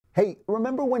Hey,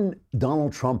 remember when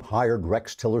Donald Trump hired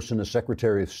Rex Tillerson as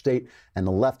Secretary of State and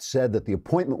the left said that the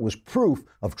appointment was proof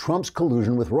of Trump's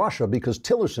collusion with Russia because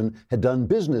Tillerson had done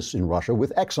business in Russia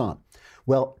with Exxon?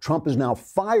 Well, Trump has now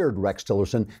fired Rex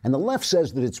Tillerson, and the left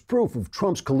says that it's proof of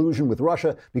Trump's collusion with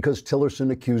Russia because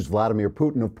Tillerson accused Vladimir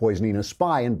Putin of poisoning a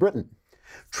spy in Britain.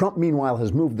 Trump, meanwhile,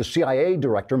 has moved the CIA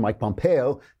director, Mike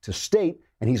Pompeo, to state,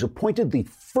 and he's appointed the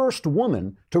first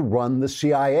woman to run the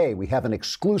CIA. We have an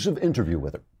exclusive interview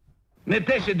with her.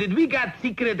 Natasha, did we got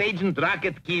secret agent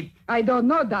rocket kit? I don't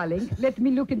know, darling. Let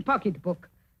me look in pocketbook.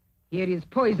 Here is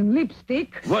poison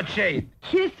lipstick. What shade?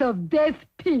 Kiss of death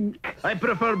pink. I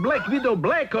prefer Black Widow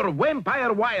black or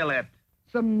Vampire violet.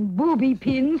 Some booby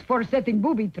pins for setting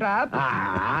booby traps.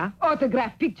 Ah.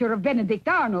 Autographed picture of Benedict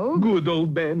Arnold. Good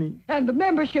old Benny. And the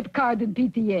membership card in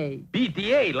PTA.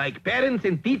 PTA, like parents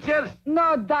and teachers?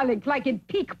 No, darling, like in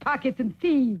pickpockets and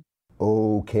thieves.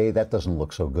 Okay, that doesn't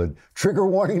look so good. Trigger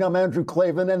warning, I'm Andrew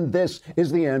Klavan, and this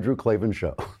is The Andrew Klavan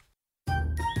Show.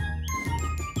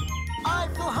 I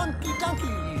feel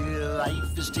hunky-dunky,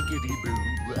 life is tickety-boo.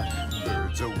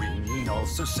 Birds are winging,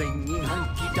 also singing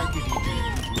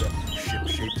hunky-dunky-doo.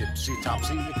 Ship-shaped,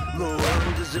 ipsy-topsy, the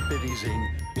world is zippity-zing.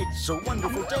 It's a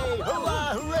wonderful day,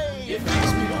 hurrah, hooray! It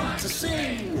makes me want to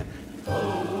sing.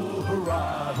 Oh,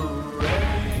 hurrah,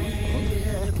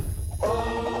 hooray!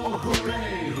 Oh,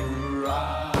 hooray, hooray!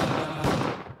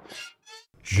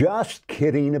 Just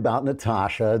kidding about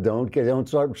Natasha. Don't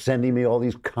start sending me all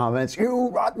these comments. You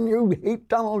rotten, you hate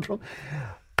Donald Trump.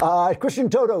 Christian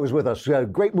Toto is with us, a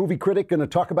great movie critic, going to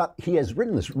talk about, he has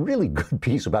written this really good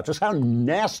piece about just how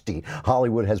nasty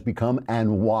Hollywood has become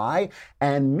and why.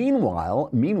 And meanwhile,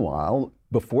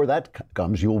 before that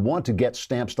comes, you'll want to get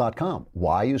Stamps.com.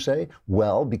 Why, you say?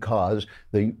 Well, because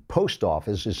the post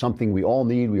office is something we all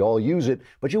need, we all use it,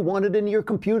 but you want it in your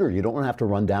computer. You don't have to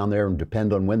run down there and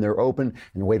depend on when they're open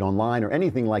and wait online or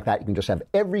anything like that. You can just have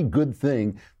every good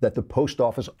thing that the post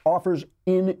office offers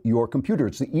in your computer.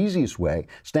 It's the easiest way.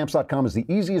 Stamps.com is the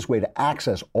easiest way to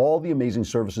access all the amazing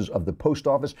services of the post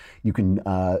office. You can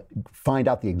find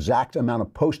out the exact amount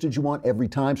of postage you want every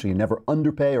time, so you never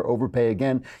underpay or overpay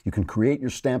again. You can create your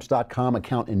Stamps.com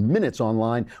account in minutes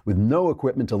online with no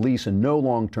equipment to lease and no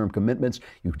long-term commitments.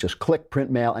 You just click print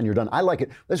mail and you're done. I like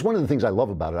it. That's one of the things I love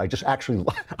about it. I just actually,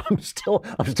 I'm still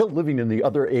living in the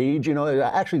other age. You know,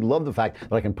 I actually love the fact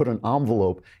that I can put an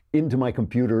envelope into my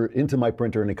computer, into my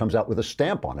printer, and it comes out with a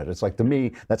stamp on it. It's like, to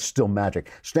me, that's still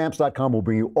magic. Stamps.com will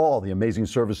bring you all the amazing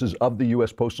services of the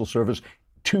U.S. Postal Service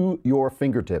to your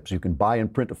fingertips. You can buy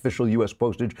and print official U.S.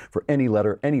 postage for any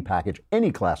letter, any package, any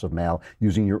class of mail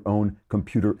using your own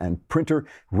computer and printer.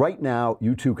 Right now,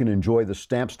 you too can enjoy the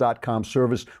Stamps.com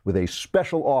service with a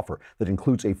special offer that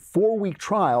includes a 4-week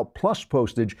trial plus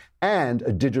postage and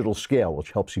a digital scale, which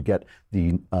helps you get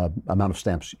the amount of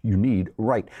stamps you need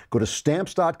right. Go to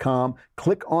Stamps.com,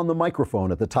 click on the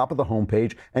microphone at the top of the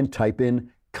homepage, and type in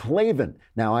Klavan.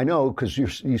 Now, I know because you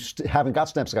haven't got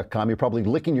Stamps.com, you're probably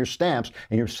licking your stamps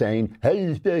and you're saying,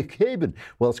 hey, Klavan.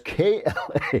 Well, it's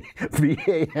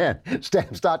Klavan.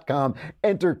 Stamps.com.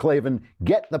 Enter Klavan.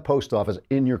 Get the post office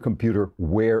in your computer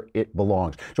where it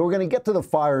belongs. So we're going to get to the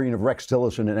firing of Rex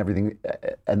Tillerson and everything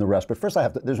and the rest. But first,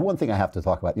 there's one thing I have to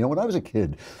talk about. You know, when I was a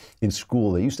kid in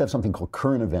school, they used to have something called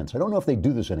current events. I don't know if they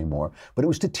do this anymore, but it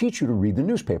was to teach you to read the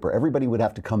newspaper. Everybody would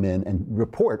have to come in and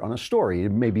report on a story.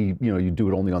 Maybe, you know, you do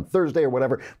it only on Thursday or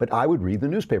whatever, but I would read the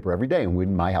newspaper every day. And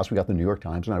in my house, we got the New York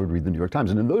Times, and I would read the New York Times.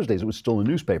 And in those days, it was still a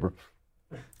newspaper.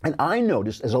 And I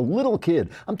noticed as a little kid,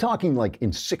 I'm talking like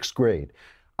in 6th grade,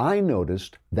 I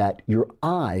noticed that your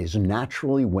eyes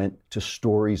naturally went to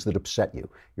stories that upset you.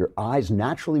 Your eyes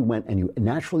naturally went and you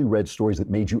naturally read stories that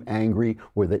made you angry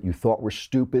or that you thought were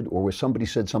stupid or where somebody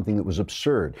said something that was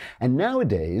absurd. And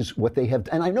nowadays, what they have,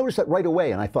 and I noticed that right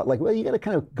away, and I thought, like, well, you got to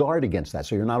kind of guard against that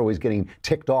so you're not always getting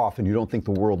ticked off and you don't think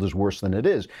the world is worse than it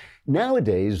is.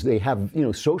 Nowadays, they have, you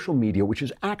know, social media, which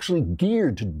is actually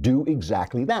geared to do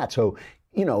exactly that. So,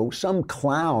 you know, some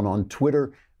clown on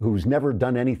Twitter who's never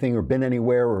done anything or been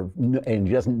anywhere and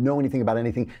doesn't know anything about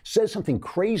anything, says something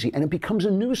crazy and it becomes a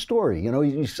news story. You know,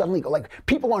 you suddenly go like,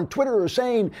 people on Twitter are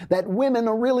saying that women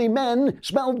are really men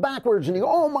spelled backwards. And you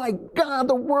go, oh my God,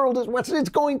 the world is, it's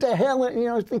going to hell. And, you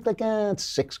know, I think like, it's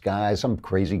 6 guys. Some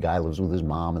crazy guy lives with his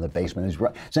mom in the basement. He's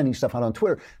sending stuff out on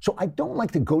Twitter. So I don't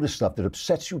like to go to stuff that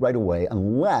upsets you right away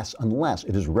unless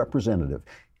it is representative.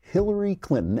 Hillary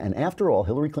Clinton, and after all,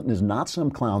 Hillary Clinton is not some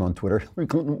clown on Twitter. Hillary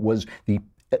Clinton was the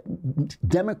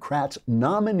Democrats'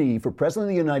 nominee for president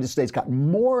of the United States, got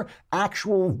more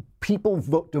actual people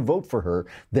to vote for her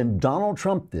than Donald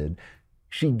Trump did.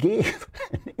 She gave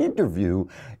an interview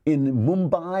in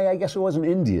Mumbai, I guess it was, in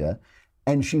India,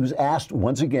 And she was asked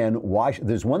once again why.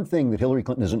 There's one thing that Hillary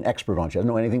Clinton is an expert on. She doesn't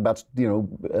know anything about,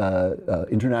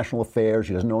 international affairs.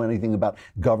 She doesn't know anything about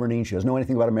governing. She doesn't know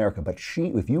anything about America. But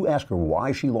if you ask her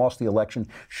why she lost the election,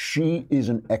 she is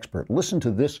an expert. Listen to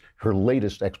this, her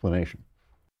latest explanation.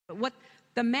 What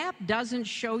the map doesn't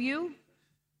show you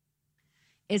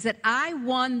is that I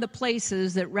won the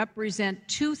places that represent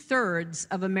 2/3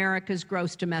 of America's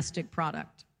gross domestic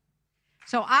product.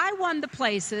 So I won the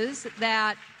places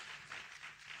that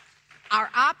are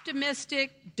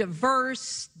optimistic,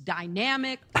 diverse,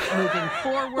 dynamic, moving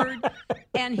forward.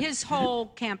 And his whole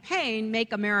campaign,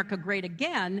 Make America Great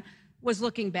Again, was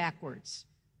looking backwards.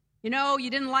 You know, you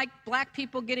didn't like black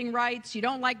people getting rights. You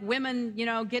don't like women,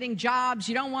 getting jobs.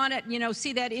 You don't want to,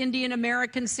 see that Indian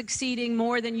American succeeding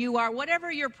more than you are.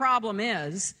 Whatever your problem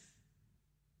is,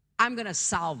 I'm going to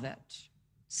solve it.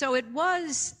 So it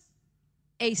was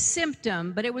a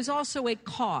symptom, but it was also a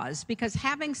cause, because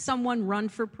having someone run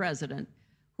for president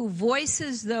who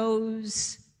voices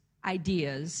those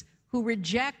ideas, who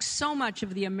rejects so much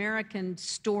of the American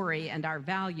story and our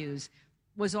values,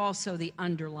 was also the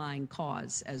underlying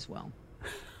cause as well.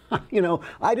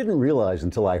 I didn't realize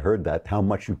until I heard that how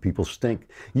much you people stink.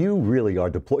 You really are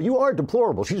You are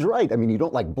deplorable. She's right. I mean, you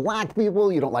don't like black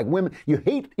people. You don't like women. You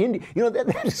hate Indian.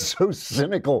 That is so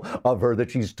cynical of her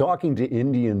that she's talking to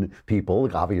Indian people.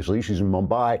 Obviously, she's in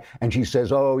Mumbai, and she says,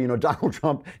 Donald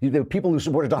Trump, the people who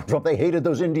supported Donald Trump, they hated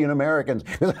those Indian Americans.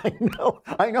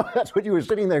 I know that's what you were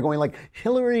sitting there going like,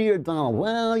 Hillary or Donald?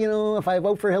 Well, if I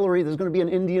vote for Hillary, there's going to be an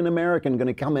Indian American going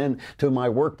to come in to my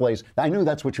workplace. I knew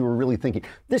that's what you were really thinking.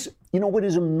 What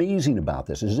is amazing about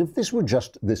this is if this were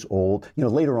just this old,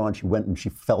 later on she went and she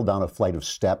fell down a flight of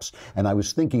steps. And I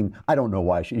was thinking, I don't know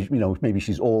why maybe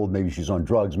she's old, maybe she's on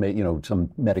drugs, maybe, some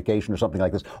medication or something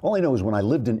like this. All I know is when I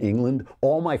lived in England,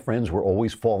 all my friends were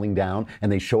always falling down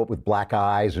and they show up with black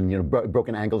eyes and,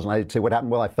 broken ankles. And I'd say, what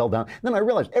happened? Well, I fell down. And then I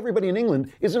realized everybody in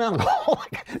England is an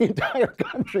alcoholic. The entire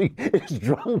country is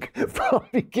drunk from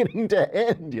beginning to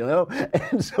end,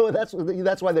 And so that's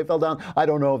why they fell down. I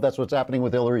don't know if that's what's happening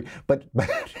with Hillary. But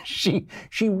she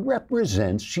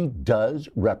does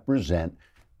represent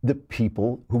the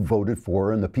people who voted for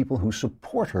her and the people who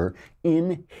support her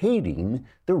in hating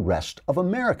the rest of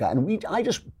America. And I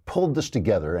just pulled this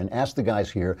together and asked the guys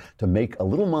here to make a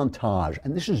little montage.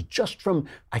 And this is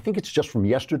I think it's just from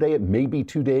yesterday, it may be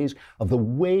 2 days, of the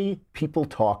way people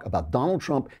talk about Donald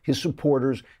Trump, his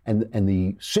supporters, and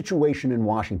the situation in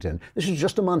Washington. This is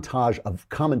just a montage of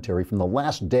commentary from the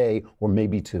last day or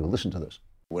maybe two. Listen to this.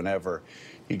 Whenever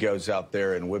he goes out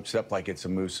there and whips up like it's a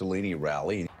Mussolini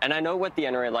rally. And I know what the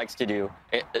NRA likes to do,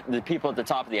 the people at the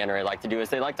top of the NRA like to do, is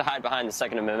they like to hide behind the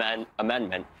Second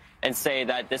Amendment and say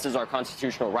that this is our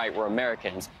constitutional right, we're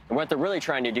Americans. And what they're really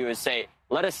trying to do is say,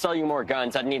 let us sell you more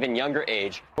guns at an even younger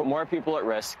age, put more people at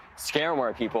risk, scare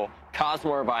more people, cause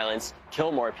more violence,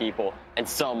 kill more people, and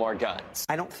sell more guns.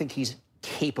 I don't think he's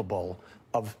capable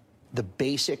of the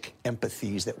basic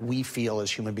empathies that we feel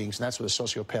as human beings, and that's what a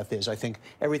sociopath is. I think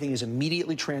everything is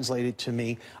immediately translated to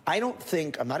me. I'm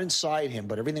not inside him,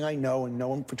 but everything I know and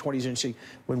know him for 20 years,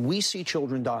 when we see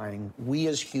children dying, we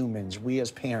as humans, we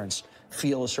as parents,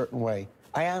 feel a certain way.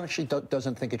 I actually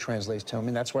doesn't think it translates to him,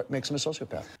 and that's what makes him a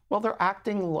sociopath. Well, they're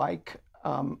acting like,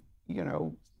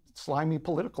 slimy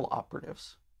political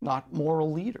operatives, not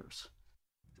moral leaders.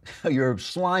 You're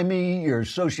slimy, you're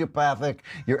sociopathic,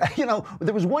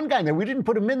 there was one guy there, we didn't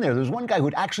put him in there. There was one guy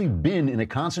who'd actually been in a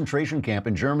concentration camp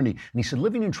in Germany, and he said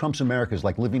living in Trump's America is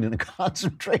like living in a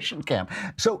concentration camp.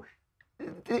 So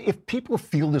if people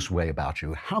feel this way about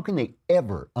you, how can they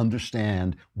ever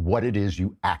understand what it is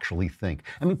you actually think?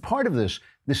 I mean, part of this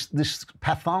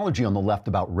pathology on the left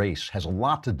about race has a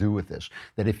lot to do with this,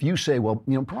 that if you say, well,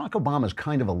 Barack Obama is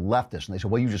kind of a leftist, and they say,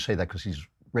 well, you just say that because he's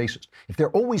racist. If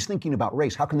they're always thinking about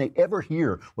race, how can they ever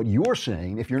hear what you're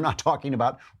saying if you're not talking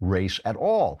about race at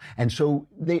all? And so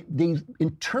they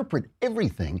interpret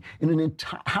everything in an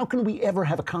entire. How can we ever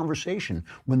have a conversation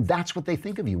when that's what they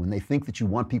think of you? When they think that you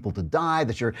want people to die,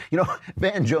 that you're,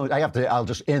 Van Jones. I'll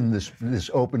just end this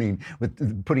opening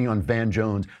with putting on Van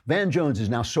Jones. Van Jones is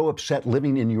now so upset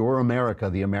living in your America,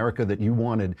 the America that you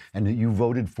wanted and that you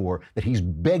voted for, that he's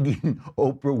begging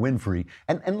Oprah Winfrey.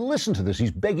 And listen to this.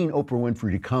 He's begging Oprah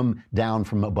Winfrey to come down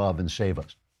from above and save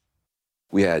us.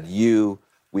 We had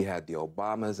we had the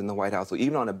Obamas in the White House. So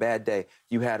even on a bad day,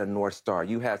 you had a North Star,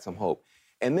 you had some hope.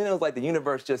 And then it was like the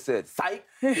universe just said, psych,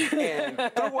 and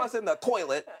threw us in the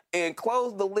toilet and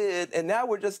closed the lid. And now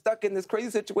we're just stuck in this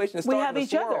crazy situation. We have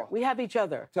each other. We have each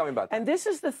other. Tell me about that. And this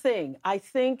is the thing. I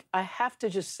think I have to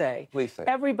just say, please say,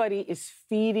 everybody is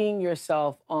feeding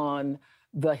yourself on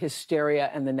the hysteria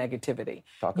and the negativity.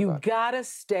 You gotta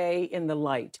stay in the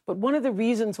light. But one of the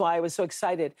reasons why I was so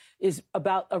excited is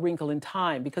about A Wrinkle in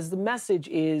Time, because the message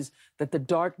is that the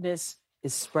darkness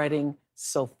is spreading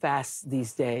so fast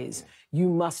these days. You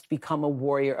must become a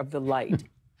warrior of the light.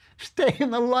 Stay in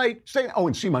the light.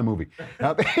 And see my movie.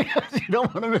 You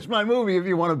don't want to miss my movie if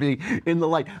you want to be in the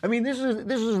light. I mean, this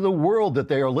is the world that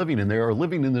they are living in. They are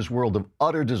living in this world of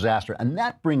utter disaster. And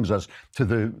that brings us to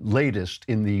the latest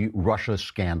in the Russia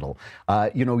scandal.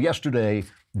 Yesterday,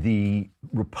 the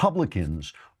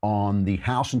Republicans on the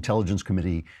House Intelligence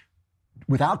Committee,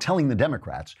 without telling the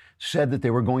Democrats, said that they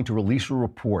were going to release a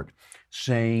report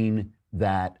saying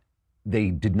that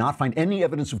they did not find any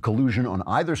evidence of collusion on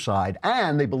either side,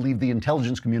 and they believed the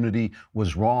intelligence community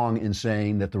was wrong in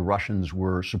saying that the Russians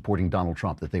were supporting Donald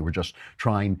Trump, that they were just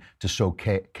trying to sow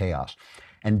chaos.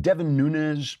 And Devin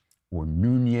Nunes, what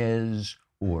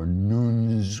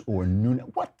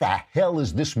the hell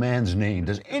is this man's name?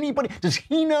 Does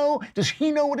he know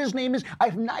what his name is?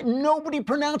 Nobody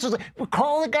pronounces it.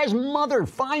 Call the guy's mother,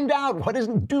 find out what his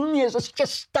Nunes. Let's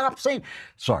just stop saying.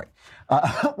 Sorry.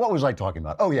 What was I talking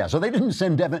about? Oh, yeah. So they didn't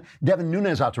send Devin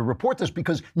Nunes out to report this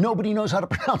because nobody knows how to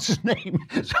pronounce his name.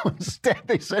 So instead,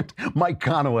 they sent Mike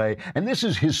Conaway. And this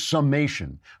is his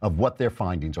summation of what their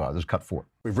findings are. This is cut 4.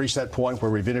 We've reached that point where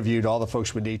we've interviewed all the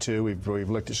folks we need to. We've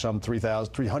looked at some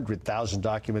 300,000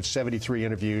 documents, 73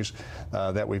 interviews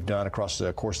that we've done across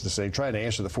the course of the day, trying to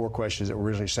answer the 4 questions that were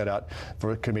originally set out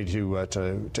for the committee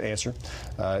to answer.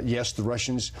 Yes, the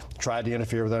Russians tried to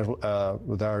interfere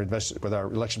with our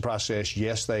election process.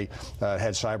 Yes, they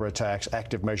had cyber attacks,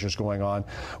 active measures going on.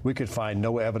 We could find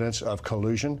no evidence of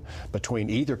collusion between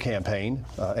either campaign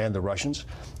and the Russians.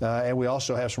 And we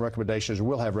also have some recommendations, or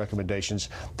will have recommendations,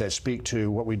 that speak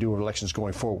to what we do with elections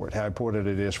going forward, how important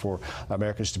it is for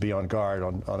Americans to be on guard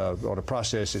on a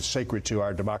process that's sacred to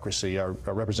our democracy, our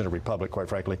representative republic, quite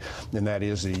frankly, and that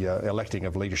is the electing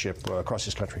of leadership across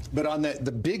this country. But on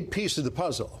the big piece of the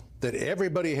puzzle that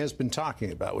everybody has been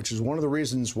talking about, which is one of the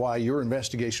reasons why your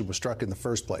investigation was struck in the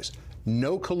first place,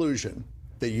 no collusion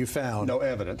that you found. No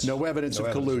evidence. No evidence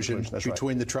of collusion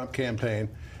between the Trump campaign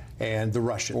and the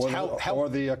Russians. Or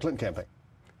the Clinton campaign.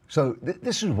 So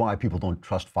this is why people don't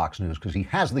trust Fox News, because he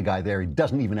has the guy there. He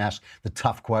doesn't even ask the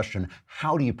tough question,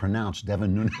 how do you pronounce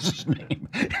Devin Nunes' name?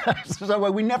 So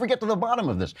we never get to the bottom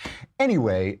of this.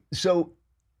 Anyway, so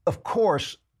of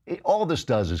course, all this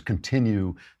does is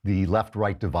continue the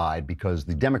left-right divide, because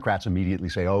the Democrats immediately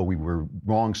say, oh, we were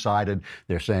wrong-sided.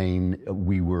 They're saying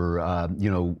we were,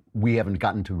 we haven't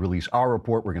gotten to release our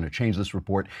report. We're going to change this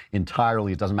report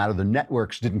entirely. It doesn't matter. The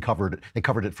networks didn't cover it. They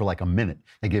covered it for like a minute.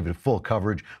 They gave it full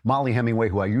coverage. Molly Hemingway,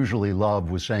 who I usually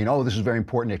love, was saying, oh, this is very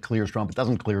important. It clears Trump. It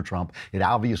doesn't clear Trump. It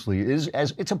obviously is,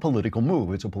 as it's a political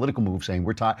move. It's a political move saying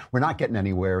we're not getting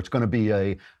anywhere. It's going to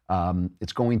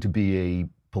be a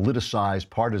politicized,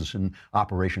 partisan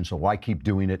operation, so why keep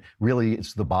doing it? Really,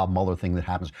 it's the Bob Mueller thing that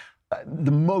happens. The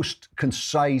most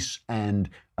concise and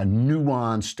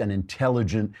nuanced and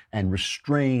intelligent and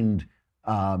restrained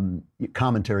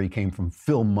commentary came from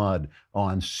Phil Mudd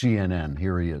on CNN.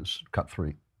 Here he is, cut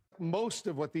 3. Most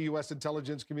of what the U.S.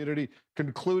 intelligence community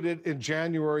concluded in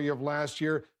January of last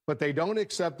year, but they don't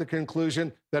accept the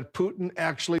conclusion that Putin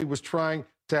actually was trying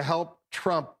to help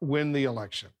Trump win the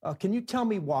election. Can you tell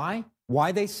me why?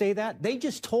 Why they say that? They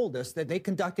just told us that they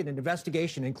conducted an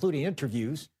investigation, including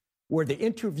interviews, where the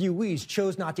interviewees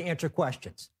chose not to answer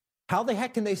questions. How the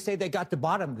heck can they say they got to the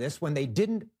bottom of this when they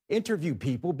didn't interview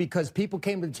people because people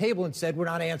came to the table and said, we're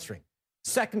not answering?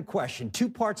 Second question, 2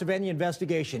 parts of any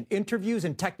investigation, interviews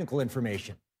and technical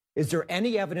information. Is there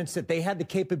any evidence that they had the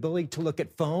capability to look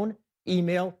at phone,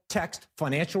 email, text,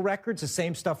 financial records, the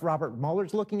same stuff Robert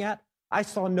Mueller's looking at? I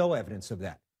saw no evidence of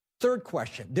that. Third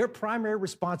question, their primary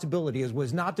responsibility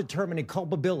was not determining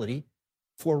culpability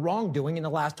for wrongdoing in the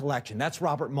last election. That's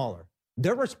Robert Mueller.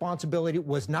 Their responsibility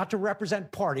was not to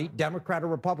represent party, Democrat or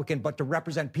Republican, but to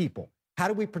represent people. How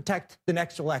do we protect the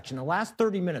next election? The last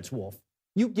 30 minutes, Wolf,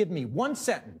 you give me one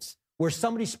sentence where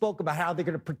somebody spoke about how they're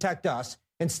going to protect us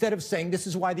instead of saying this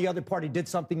is why the other party did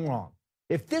something wrong.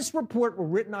 If this report were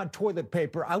written on toilet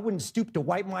paper, I wouldn't stoop to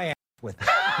wipe my ass with it.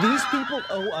 These people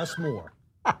owe us more.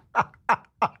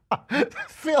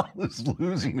 Phil is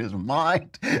losing his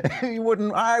mind. I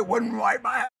wouldn't wipe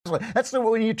my That's the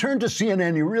when you turn to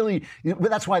CNN,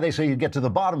 that's why they say you get to the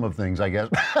bottom of things, I guess.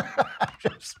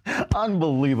 Just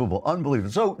unbelievable.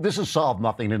 So this has solved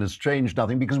nothing and has changed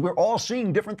nothing because we're all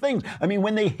seeing different things. I mean,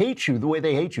 when they hate you the way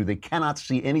they hate you, they cannot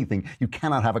see anything. You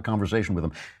cannot have a conversation with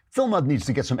them. Phil Mudd needs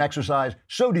to get some exercise.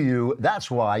 So do you.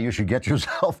 That's why you should get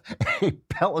yourself a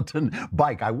Peloton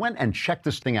bike. I went and checked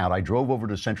this thing out. I drove over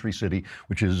to Century City,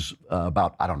 which is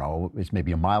about, I don't know, it's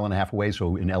maybe a mile and a half away.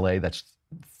 So in LA, that's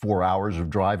 4 hours of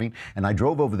driving. And I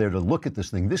drove over there to look at this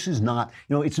thing. This is not,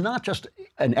 it's not just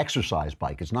an exercise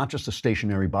bike. It's not just a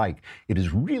stationary bike. It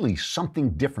is really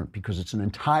something different because it's an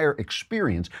entire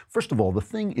experience. First of all, the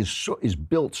thing is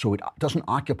built so it doesn't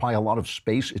occupy a lot of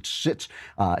space. It sits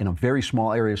in a very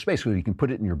small area of space. So you can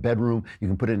put it in your bedroom. You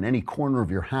can put it in any corner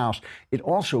of your house. It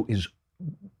also is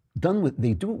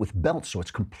they do it with belts, so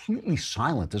it's completely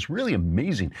silent. It's really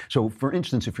amazing. So, for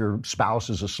instance, if your spouse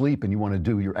is asleep and you want to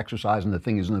do your exercise and the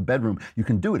thing is in the bedroom, you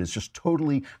can do it. It's just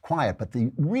totally quiet. But the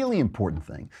really important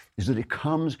thing is that it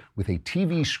comes with a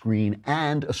TV screen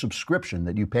and a subscription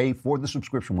that you pay for the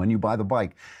subscription when you buy the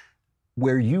bike,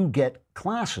 where you get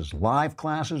classes, live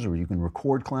classes, or you can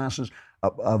record classes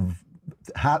of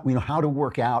how to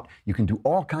work out. You can do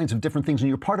all kinds of different things, and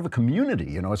you're part of a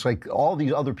community. It's like all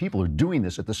these other people are doing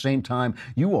this at the same time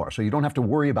you are. So you don't have to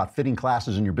worry about fitting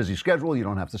classes in your busy schedule. You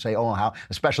don't have to say,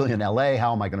 especially in LA,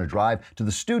 how am I going to drive to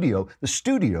the studio? The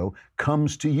studio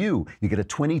comes to you. You get a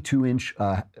 22-inch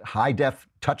high-def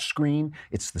touchscreen.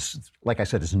 It's this, like I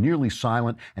said, it's nearly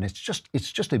silent, and it's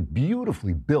just a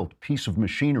beautifully built piece of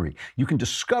machinery. You can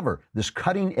discover this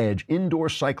cutting-edge indoor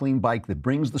cycling bike that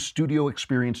brings the studio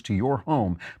experience to your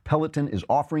home. Peloton is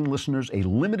offering listeners a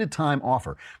limited-time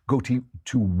offer. Go to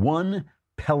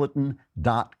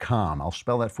onepeloton.com. I'll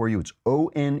spell that for you. It's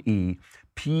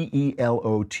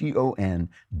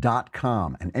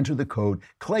OnePeloton.com and enter the code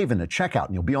Klavan at checkout,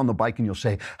 and you'll be on the bike and you'll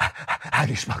say, how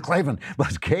do you spell Klavan? Well,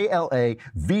 it's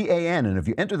Klavan. And if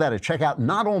you enter that at checkout,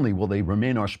 not only will they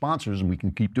remain our sponsors and we can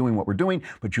keep doing what we're doing,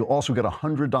 but you'll also get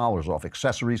 $100 off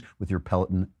accessories with your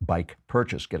Peloton bike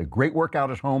purchase. Get a great workout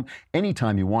at home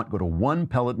anytime you want. Go to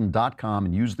onepeloton.com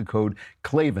and use the code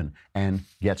Klavan and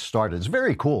get started. It's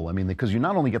very cool. I mean, because you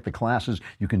not only get the classes,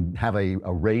 you can have a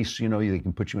race, they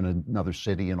can put you in another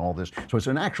city and all this. So it's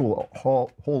an actual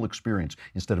whole experience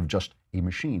instead of just a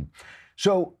machine.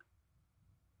 So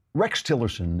Rex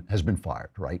Tillerson has been fired,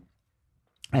 right?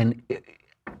 And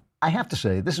I have to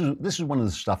say, this is one of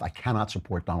the stuff I cannot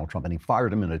support Donald Trump. And he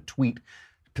fired him in a tweet.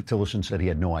 Tillerson said he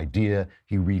had no idea.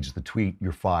 He reads the tweet,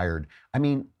 you're fired. I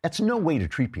mean, that's no way to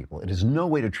treat people. It is no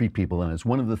way to treat people. And it's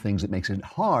one of the things that makes it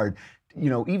hard,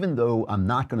 even though I'm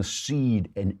not going to cede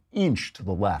an inch to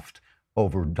the left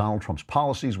over Donald Trump's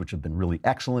policies, which have been really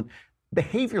excellent.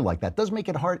 Behavior like that does make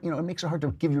it hard. It makes it hard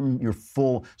to give him your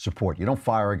full support. You don't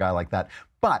fire a guy like that.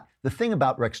 But the thing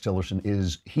about Rex Tillerson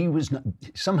is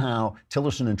somehow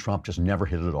Tillerson and Trump just never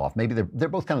hit it off. Maybe they're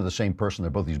both kind of the same person. They're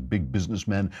both these big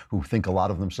businessmen who think a lot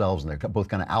of themselves, and they're both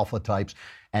kind of alpha types.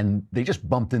 And they just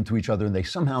bumped into each other, and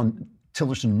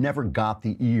Tillerson never got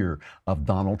the ear of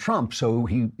Donald Trump. So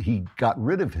he got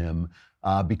rid of him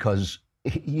because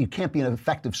you can't be an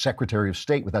effective Secretary of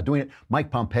State without doing it. Mike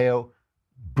Pompeo,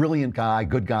 brilliant guy,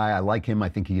 good guy. I like him. I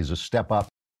think he is a step up.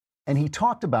 And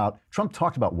Trump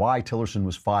talked about why Tillerson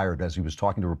was fired as he was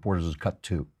talking to reporters as Cut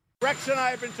 2. Rex and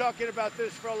I have been talking about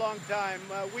this for a long time.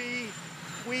 We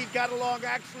got along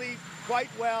actually quite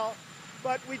well,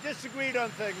 but we disagreed on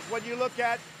things. When you look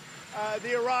at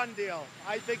the Iran deal,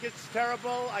 I think it's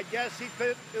terrible. I guess he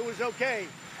thought it was okay.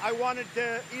 I wanted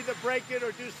to either break it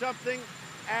or do something,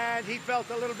 and he felt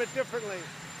a little bit differently.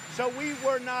 So we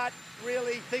were not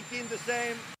really thinking the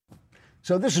same.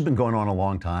 So this has been going on a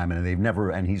long time,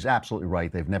 and he's absolutely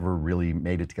right, they've never really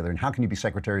made it together. And how can you be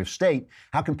Secretary of State?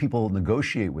 How can people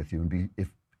negotiate with you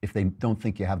if they don't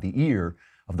think you have the ear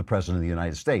of the President of the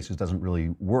United States? It doesn't really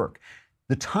work.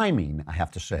 The timing, I have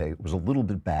to say, was a little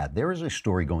bit bad. There is a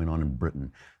story going on in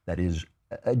Britain that is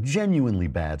a genuinely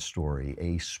bad story.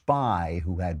 A spy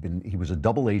he was a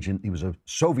double agent. He was a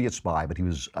Soviet spy, but he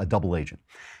was a double agent.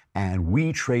 And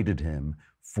we traded him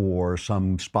for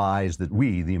some spies that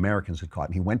we, the Americans, had caught.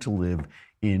 And he went to live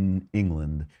in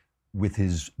England with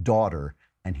his daughter,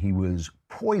 and he was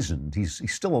poisoned. He's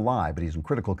still alive, but he's in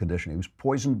critical condition. He was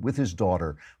poisoned with his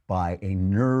daughter by a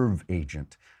nerve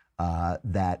agent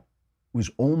that was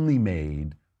only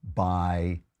made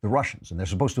by the Russians. And they're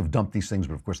supposed to have dumped these things,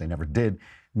 but of course they never did.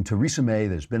 And Theresa May,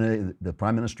 the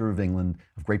Prime Minister of England,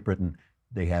 of Great Britain,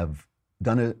 they have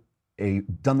done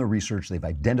the research. They've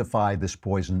identified this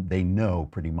poison. They know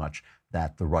pretty much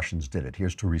that the Russians did it.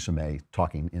 Here's Theresa May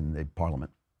talking in the Parliament.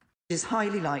 It is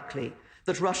highly likely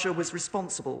that Russia was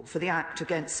responsible for the act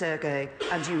against Sergei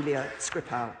and Yulia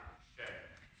Skripal.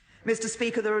 Mr.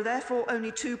 Speaker, there are therefore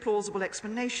only two plausible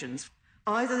explanations.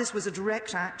 Either this was a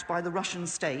direct act by the Russian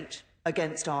state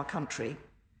against our country,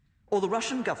 or the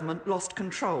Russian government lost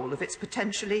control of its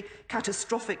potentially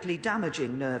catastrophically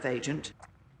damaging nerve agent.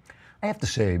 I have to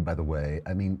say, by the way,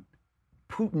 I mean,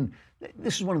 Putin,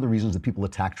 this is one of the reasons that people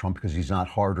attack Trump, because he's not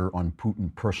harder on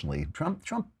Putin personally.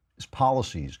 Trump's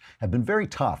policies have been very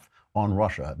tough on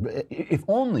Russia. If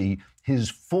only his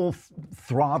full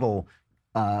throttle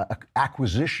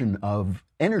acquisition of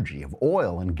energy, of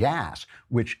oil and gas,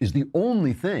 which is the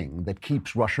only thing that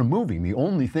keeps Russia moving, the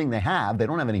only thing they have. They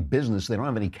don't have any business, they don't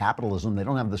have any capitalism, they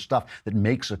don't have the stuff that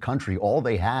makes a country. All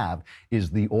they have is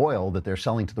the oil that they're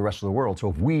selling to the rest of the world. So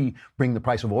if we bring the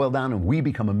price of oil down and we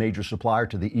become a major supplier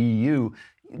to the EU,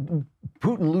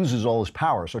 Putin loses all his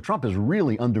power. So Trump is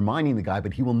really undermining the guy,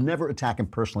 but he will never attack him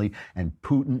personally. And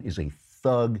Putin is a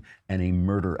thug and a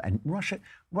murderer. And Russia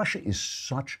is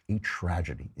such a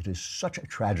tragedy. It is such a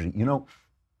tragedy. You know,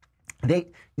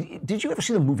 did you ever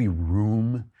see the movie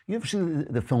Room? You ever see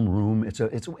the film Room? It's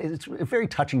a very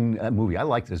touching movie. I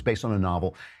liked it. It's based on a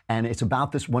novel, and it's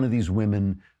about one of these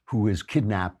women who is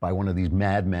kidnapped by one of these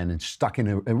madmen and stuck in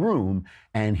a room,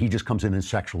 and he just comes in and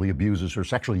sexually abuses her,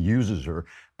 sexually uses her,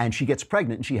 and she gets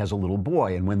pregnant and she has a little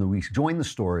boy. And when we join the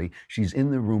story, she's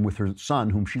in the room with her son,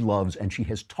 whom she loves, and she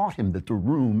has taught him that the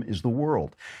room is the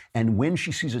world. And when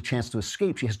she sees a chance to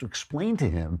escape, she has to explain to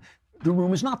him the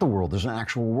room is not the world. There's an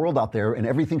actual world out there, and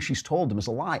everything she's told him is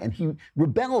a lie. And he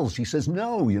rebels. He says,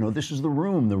 no, this is the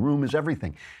room. The room is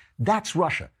everything. That's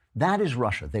Russia. That is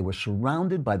Russia. They were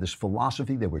surrounded by this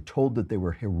philosophy. They were told that they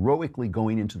were heroically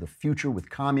going into the future with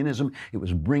communism. It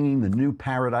was bringing the new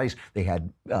paradise. They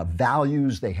had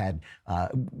values. They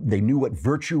knew what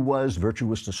virtue was. Virtue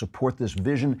was to support this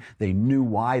vision. They knew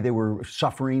why they were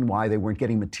suffering, why they weren't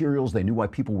getting materials. They knew why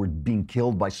people were being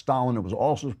killed by Stalin. It was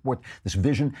also to support this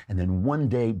vision. And then one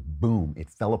day, boom, it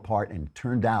fell apart, and it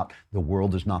turned out the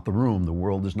world is not the room. The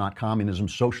world is not communism.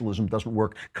 Socialism doesn't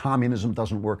work. Communism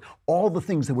doesn't work. All the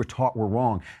things that were taught were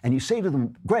wrong. And you say to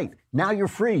them, great, now you're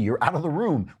free, you're out of the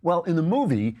room. Well, in the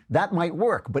movie, that might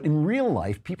work. But in real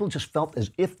life, people just felt as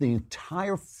if the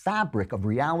entire fabric of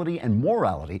reality and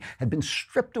morality had been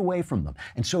stripped away from them.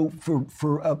 And so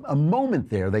for a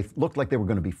moment there, they looked like they were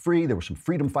going to be free. There were some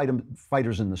freedom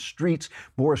fighters in the streets.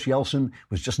 Boris Yeltsin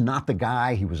was just not the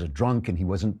guy. He was a drunk, and he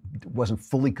wasn't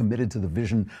fully committed to the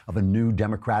vision of a new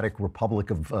democratic republic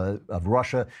of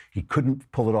Russia. He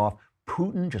couldn't pull it off.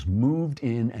 Putin just moved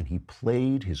in and he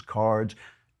played his cards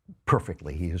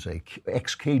perfectly. He is a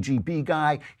ex-KGB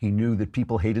guy. He knew that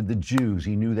people hated the Jews.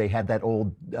 He knew they had that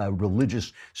old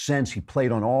religious sense. He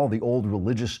played on all the old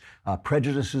religious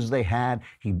prejudices they had.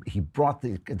 He brought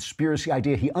the conspiracy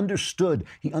idea. He understood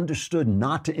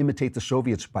not to imitate the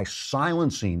Soviets by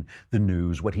silencing the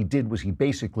news. What he did was he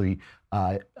basically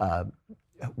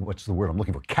what's the word I'm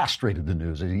looking for? Castrated the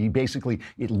news.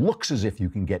 It looks as if you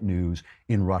can get news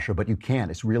in Russia, but you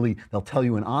can't. It's really, they'll tell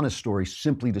you an honest story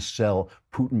simply to sell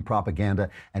Putin propaganda.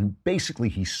 And basically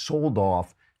he sold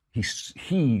off,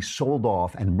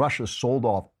 and Russia sold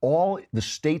off all the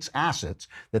state's assets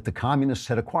that the communists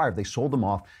had acquired. They sold them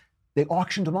off. They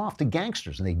auctioned them off to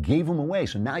gangsters, and they gave them away.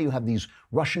 So now you have these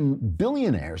Russian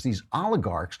billionaires, these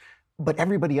oligarchs, but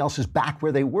everybody else is back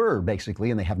where they were,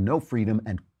 basically, and they have no freedom,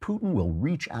 and Putin will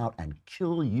reach out and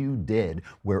kill you dead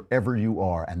wherever you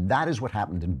are. And that is what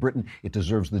happened in Britain. It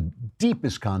deserves the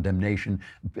deepest condemnation.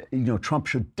 Trump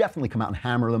should definitely come out and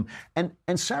hammer them.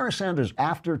 And Sarah Sanders,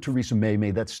 after Theresa May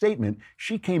made that statement,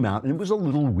 she came out, and it was a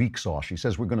little weak sauce. She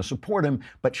says, we're going to support him,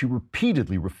 but she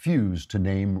repeatedly refused to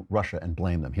name Russia and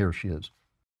blame them. Here she is.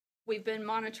 We've been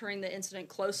monitoring the incident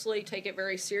closely, take it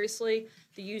very seriously.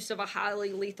 The use of a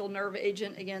highly lethal nerve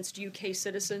agent against UK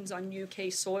citizens on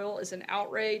UK soil is an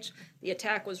outrage. The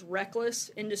attack was reckless,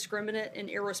 indiscriminate, and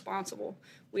irresponsible.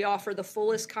 We offer the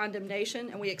fullest condemnation,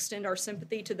 and we extend our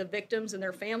sympathy to the victims and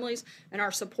their families and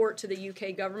our support to the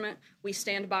UK government. We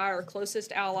stand by our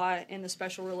closest ally in the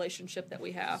special relationship that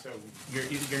we have. So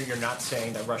you're not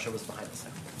saying that Russia was behind this?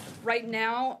 Right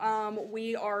now,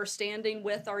 we are standing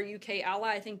with our UK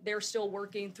ally. I think they're still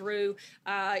working through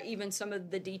even some of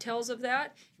the details of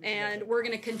that. And we're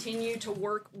going to continue to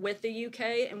work with the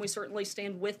UK, and we certainly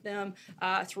stand with them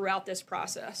throughout this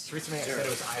process. Theresa May said it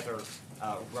was either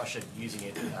Russia using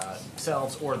it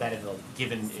themselves or that it had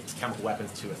given its chemical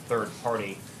weapons to a third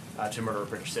party to murder a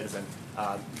British citizen,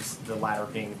 the latter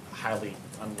being highly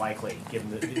unlikely given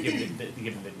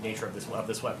the nature of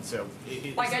this weapon. So,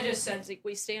 like I just said, Zeke,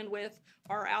 we stand with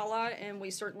our ally, and we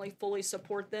certainly fully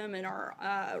support them and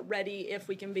are ready if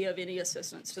we can be of any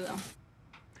assistance to them.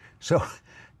 So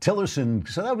Tillerson,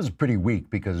 so that was pretty weak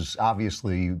because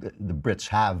obviously the Brits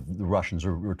have the Russians,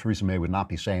 or Theresa May would not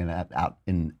be saying that out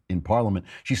in Parliament.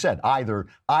 She said either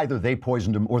they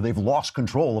poisoned him or they've lost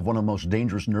control of one of the most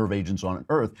dangerous nerve agents on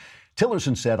Earth.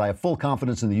 Tillerson said, I have full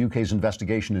confidence in the UK's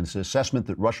investigation and its assessment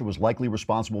that Russia was likely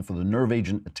responsible for the nerve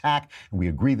agent attack, and we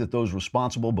agree that those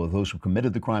responsible, both those who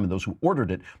committed the crime and those who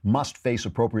ordered it, must face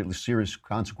appropriately serious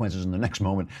consequences. In the next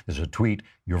moment, there's a tweet,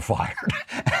 you're fired.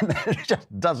 And it just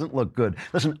doesn't look good.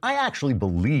 Listen, I actually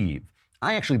believe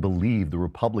the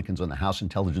Republicans on the House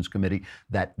Intelligence Committee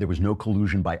that there was no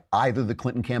collusion by either the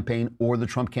Clinton campaign or the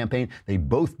Trump campaign. They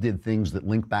both did things that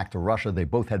link back to Russia. They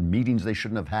both had meetings they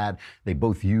shouldn't have had. They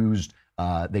both used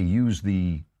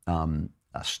the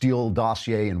Steele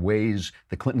dossier in ways,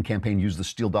 the Clinton campaign used the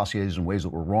Steele dossiers in ways that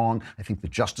were wrong. I think the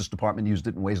Justice Department used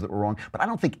it in ways that were wrong. But I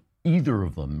don't think either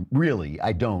of them, really,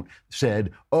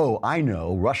 said, oh, I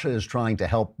know Russia is trying to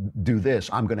help do this.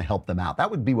 I'm going to help them out. That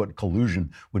would be what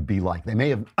collusion would be like. They may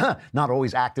have not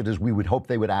always acted as we would hope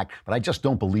they would act, but I just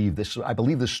don't believe this. I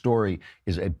believe this story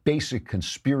is a basic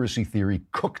conspiracy theory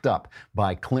cooked up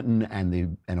by Clinton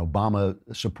and Obama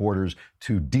supporters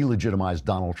to delegitimize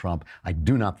Donald Trump. I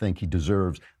do not think he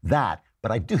deserves that,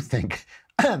 but I do think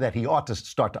that he ought to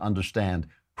start to understand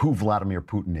who Vladimir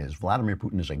Putin is. Vladimir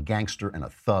Putin is a gangster and a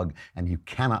thug, and you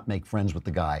cannot make friends with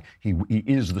the guy. He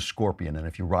is the scorpion, and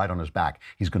if you ride on his back,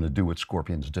 he's going to do what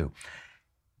scorpions do.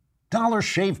 Dollar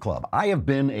Shave Club. I have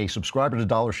been a subscriber to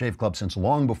Dollar Shave Club since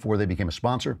long before they became a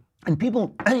sponsor. And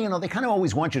people, they kind of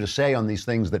always want you to say on these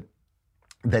things that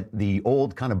the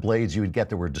old kind of blades you would get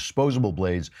that were disposable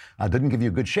blades didn't give you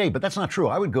a good shave, but that's not true.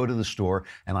 I would go to the store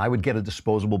and I would get a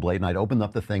disposable blade and I'd open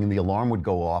up the thing and the alarm would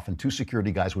go off and two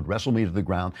security guys would wrestle me to the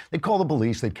ground. They'd call the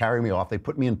police, they'd carry me off, they'd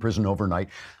put me in prison overnight.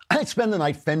 I'd spend the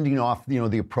night fending off,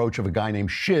 the approach of a guy named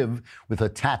Shiv with a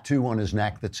tattoo on his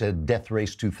neck that said Death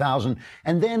Race 2000.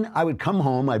 And then I would come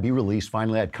home, I'd be released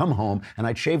finally, I'd come home and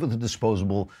I'd shave with a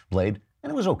disposable blade.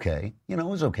 And it was okay, it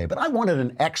was okay. But I wanted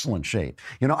an excellent shave.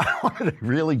 I wanted a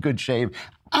really good shave.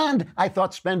 And I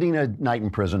thought spending a night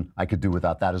in prison, I could do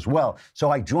without that as well.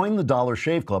 So I joined the Dollar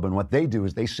Shave Club, and what they do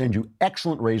is they send you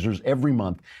excellent razors every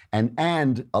month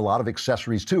and a lot of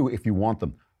accessories too if you want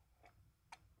them.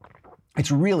 It's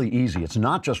really easy. It's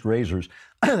not just razors.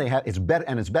 It's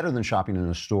better than shopping in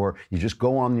a store. You just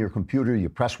go on your computer, you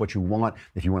press what you want.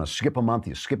 If you want to skip a month,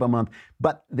 you skip a month.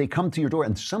 But they come to your door,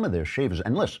 and some of their shavers,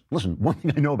 and listen, one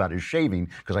thing I know about is shaving,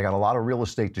 because I got a lot of real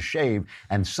estate to shave,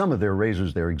 and some of their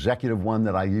razors, their executive one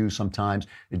that I use sometimes,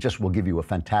 it just will give you a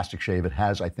fantastic shave. It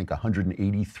has, I think,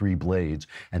 183 blades,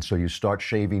 and so you start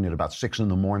shaving at about 6 in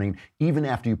the morning. Even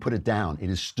after you put it down,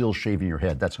 it is still shaving your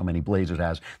head. That's how many blades it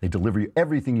has. They deliver you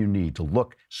everything you need to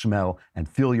look, smell, and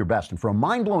feel your best. And for a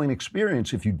mind-blowing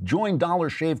experience, if you join Dollar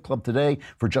Shave Club today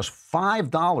for just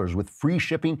 $5 with free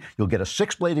shipping, you'll get a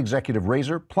 6-blade executive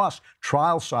razor plus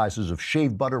trial sizes of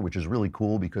shave butter, which is really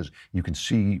cool because you can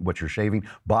see what you're shaving,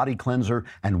 body cleanser,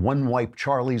 and One Wipe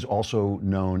Charlie's, also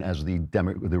known as the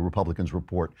Republicans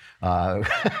report.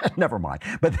 Never mind.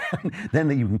 But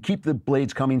then you can keep the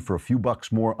blades coming for a few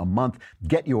bucks more a month.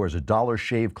 Get yours at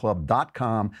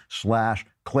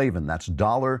dollarshaveclub.com/Klavan. That's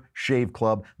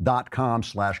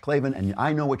dollarshaveclub.com/Klavan. And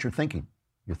I know what you're thinking.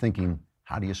 You're thinking,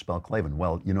 how do you spell Klavan?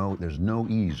 Well, there's no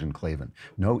E's in Klavan.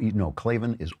 No,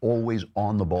 Klavan is always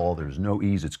on the ball. There's no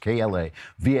E's. It's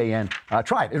Klavan.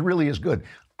 Try it. It really is good.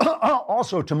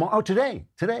 Also, today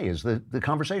is the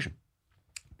conversation.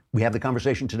 We have the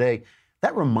conversation today.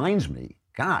 That reminds me,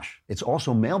 gosh, it's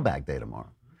also mailbag day tomorrow.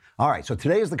 All right, so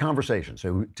today is the conversation.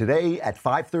 So today at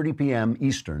 5:30 p.m.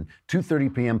 Eastern,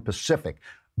 2:30 p.m. Pacific,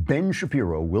 Ben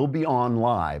Shapiro will be on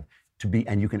live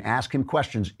and you can ask him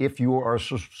questions if you are a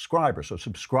subscriber. So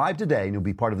subscribe today and you'll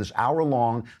be part of this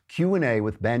hour-long Q&A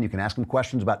with Ben. You can ask him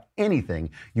questions about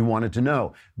anything you wanted to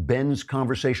know. Ben's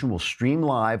conversation will stream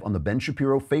live on the Ben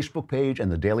Shapiro Facebook page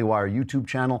and the Daily Wire YouTube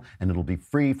channel, and it'll be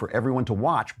free for everyone to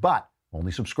watch, but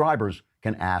only subscribers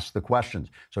can ask the questions.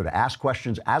 So to ask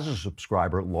questions as a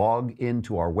subscriber, log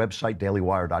into our website,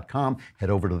 dailywire.com,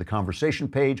 head over to the conversation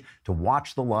page to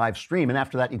watch the live stream. And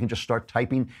after that, you can just start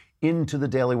typing into the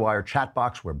Daily Wire chat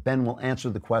box where Ben will answer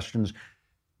the questions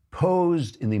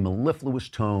posed in the mellifluous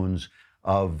tones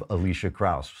of Alicia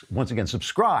Krause. Once again,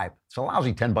 subscribe. It's a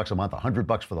lousy $10 a month,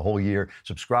 $100 for the whole year.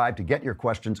 Subscribe to get your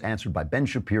questions answered by Ben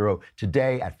Shapiro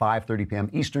today at 5:30 p.m.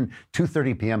 Eastern,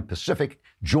 2:30 p.m. Pacific.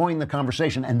 Join the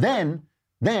conversation. And then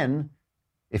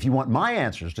if you want my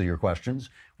answers to your questions,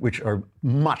 which are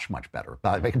much, much better,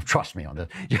 trust me on this,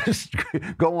 just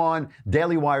go on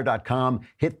dailywire.com,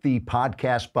 hit the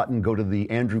podcast button, go to the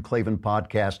Andrew Klavan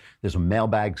podcast. There's a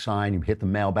mailbag sign. You hit the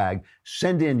mailbag.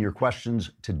 Send in your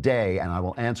questions today, and I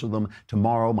will answer them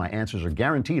tomorrow. My answers are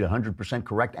guaranteed 100%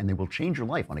 correct, and they will change your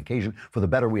life on occasion for the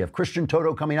better. We have Christian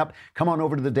Toto coming up. Come on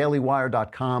over to the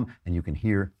dailywire.com, and you can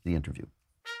hear the interview.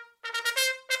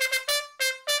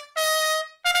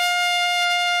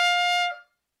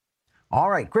 All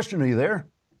right, Christian, are you there?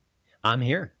 I'm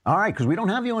here. All right, because we don't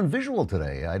have you on visual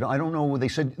today. I don't know. They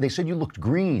said you looked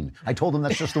green. I told them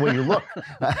that's just the way you look.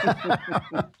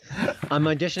 I'm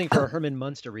auditioning for a Herman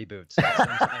Munster reboot. So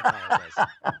I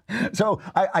apologize. So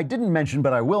I didn't mention,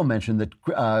 but I will mention that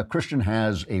Christian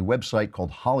has a website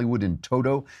called Hollywood in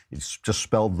Toto. It's just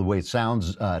spelled the way it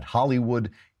sounds at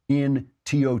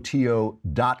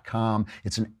HollywoodInToto.com.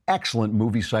 It's an excellent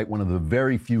movie site, one of the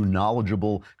very few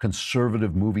knowledgeable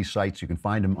conservative movie sites. You can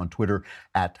find him on Twitter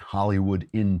at Hollywood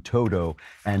in Toto.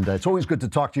 And it's always good to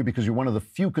talk to you because you're one of the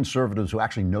few conservatives who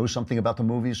actually know something about the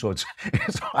movies. So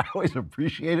I always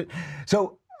appreciate it.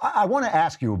 So I want to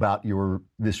ask you about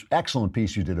this excellent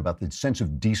piece you did about the sense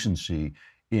of decency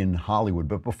in Hollywood.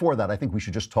 But before that, I think we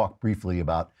should just talk briefly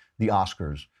about the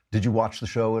Oscars. Did you watch the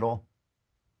show at all?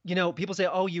 You know, people say,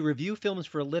 oh, you review films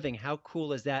for a living. How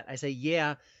cool is that? I say,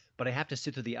 yeah, but I have to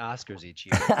sit through the Oscars each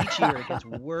year. Each year it gets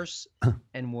worse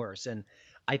and worse. And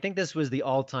I think this was the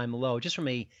all-time low, just from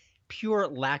a pure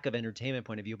lack of entertainment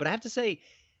point of view. But I have to say,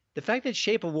 the fact that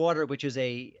Shape of Water, which is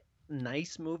a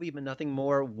nice movie, but nothing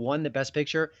more, won the Best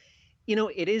Picture, you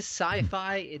know, it is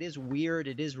sci-fi, it is weird,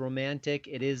 it is romantic,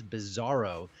 it is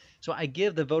bizarro. So I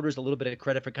give the voters a little bit of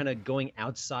credit for kind of going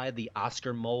outside the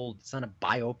Oscar mold. It's not a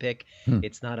biopic.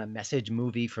 It's not a message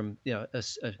movie from, you know, a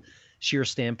sheer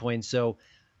standpoint. So,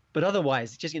 but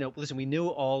otherwise, just, you know, listen, we knew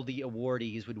all the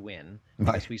awardees would win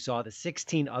because we saw the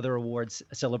 16 other awards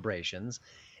celebrations.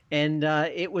 And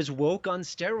it was woke on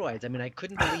steroids. I mean, I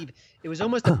couldn't believe it was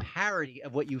almost a parody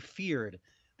of what you feared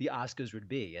the Oscars would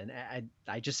be. And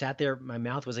I just sat there, my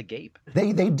mouth was agape.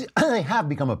 They have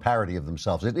become a parody of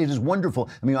themselves. It is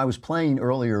wonderful. I mean, I was playing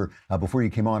earlier, before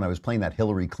you came on, I was playing that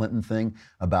Hillary Clinton thing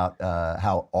about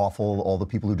how awful all the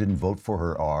people who didn't vote for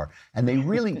her are. And they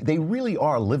really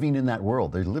are living in that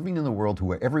world. They're living in the world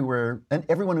who are everywhere, and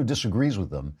everyone who disagrees with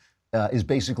them is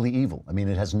basically evil. I mean,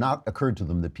 it has not occurred to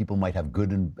them that people might have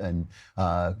good and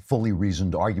fully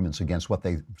reasoned arguments against what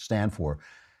they stand for.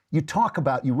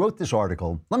 You wrote this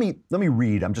article. Let me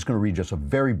read. I'm just going to read just a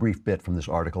very brief bit from this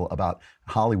article about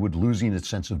Hollywood losing its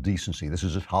sense of decency. This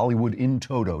is at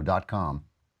HollywoodInToto.com.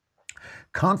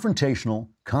 Confrontational,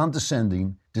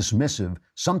 condescending, dismissive,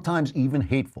 sometimes even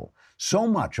hateful. So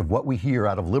much of what we hear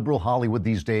out of liberal Hollywood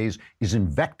these days is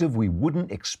invective we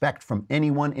wouldn't expect from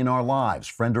anyone in our lives,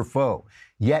 friend or foe.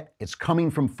 Yet it's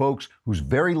coming from folks whose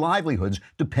very livelihoods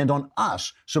depend on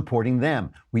us supporting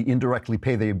them. We indirectly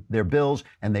pay their bills,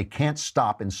 and they can't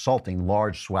stop insulting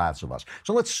large swaths of us.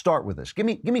 So let's start with this. Give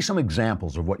me some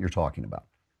examples of what you're talking about.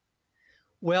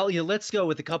 Well, you know, let's go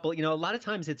with a couple. You know, a lot of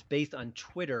times it's based on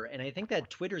Twitter, and I think that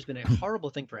Twitter's been a horrible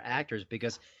thing for actors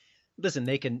because, listen,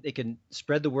 they can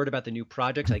spread the word about the new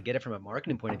projects. I get it from a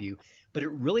marketing point of view, but it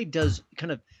really does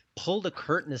kind of pull the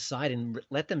curtain aside and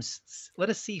let us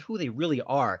see who they really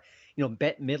are. You know,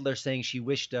 Bette Midler saying she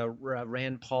wished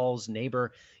Rand Paul's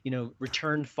neighbor, you know,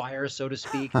 returned fire, so to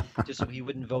speak, just so he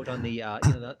wouldn't vote on the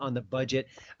on the budget.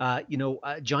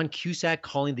 John Cusack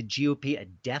calling the GOP a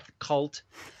death cult.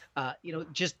 You know,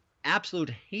 just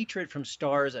absolute hatred from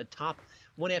stars atop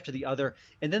one after the other.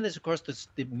 And then there's, of course,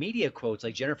 the media quotes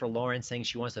like Jennifer Lawrence saying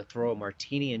she wants to throw a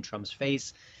martini in Trump's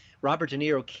face. Robert De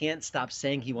Niro can't stop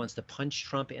saying he wants to punch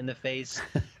Trump in the face.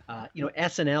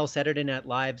 SNL, Saturday Night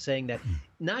Live, saying that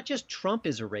not just Trump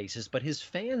is a racist, but his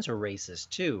fans are racist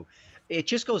too. It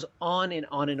just goes on and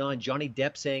on and on. Johnny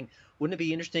Depp saying, wouldn't it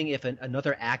be interesting if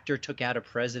another actor took out a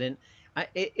president?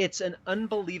 It's an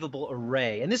unbelievable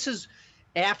array. And this is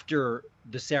after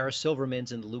the Sarah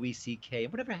Silvermans and Louis C.K.,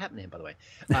 whatever happened to him, by the way,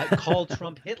 called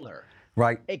Trump Hitler.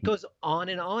 Right. It goes on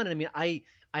and on. I mean, I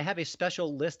have a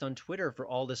special list on Twitter for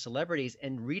all the celebrities,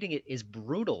 and reading it is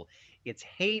brutal. It's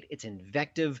hate. It's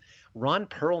invective. Ron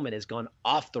Perlman has gone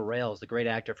off the rails. The great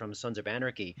actor from Sons of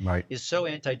Anarchy is so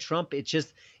anti-Trump. It's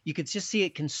just, you could just see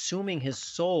it consuming his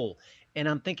soul. And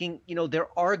I'm thinking, you know, there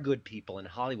are good people in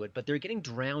Hollywood, but they're getting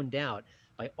drowned out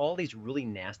by all these really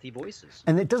nasty voices.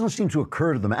 And it doesn't seem to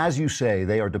occur to them, as you say,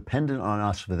 they are dependent on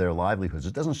us for their livelihoods.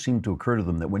 It doesn't seem to occur to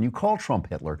them that when you call Trump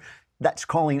Hitler, that's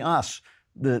calling us,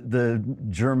 the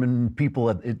German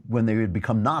people, when they had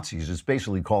become Nazis. It's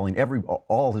basically calling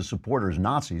all his supporters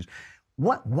Nazis.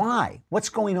 Why? What's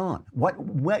going on?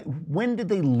 When did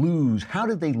they lose? How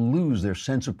did they lose their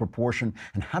sense of proportion?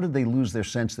 And how did they lose their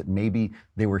sense that maybe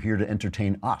they were here to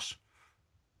entertain us?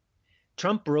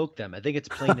 Trump broke them. I think it's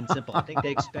plain and simple. I think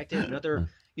they expected another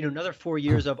 4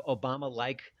 years of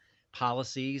Obama-like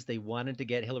policies. They wanted to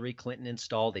get Hillary Clinton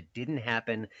installed. It didn't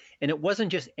happen. And it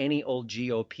wasn't just any old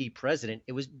GOP president.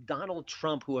 It was Donald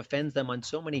Trump who offends them on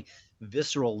so many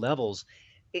visceral levels.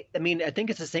 I think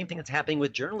it's the same thing that's happening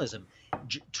with journalism.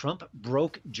 Trump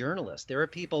broke journalists. There are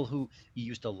people who you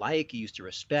used to like, you used to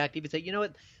respect. Even say, you know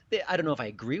what, I don't know if I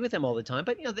agree with them all the time,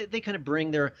 but they kind of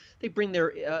bring their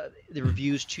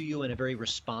views to you in a very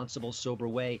responsible, sober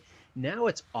way. Now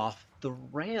it's off the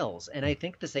rails, and I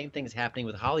think the same thing is happening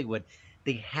with Hollywood.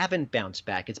 They haven't bounced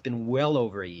back. It's been well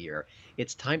over a year.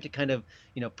 It's time to kind of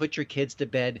put your kids to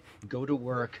bed, go to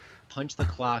work, punch the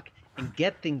clock, and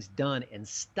get things done and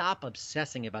stop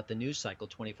obsessing about the news cycle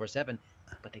 24/7,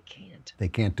 but they can't. They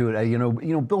can't do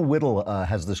it. Bill Whittle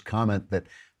has this comment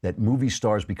that movie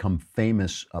stars become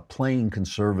famous playing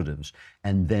conservatives,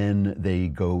 and then they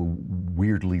go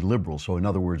weirdly liberal. So in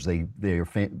other words, they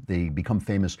become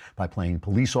famous by playing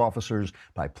police officers,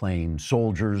 by playing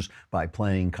soldiers, by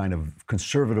playing kind of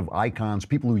conservative icons,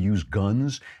 people who use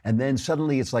guns, and then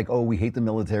suddenly it's like, oh, we hate the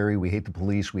military, we hate the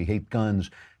police, we hate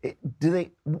guns. Do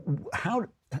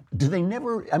they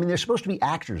never, they're supposed to be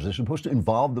actors. They're supposed to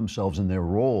involve themselves in their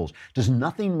roles. Does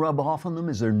nothing rub off on them?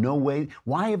 Is there no way?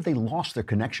 Why have they lost their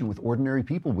connection with ordinary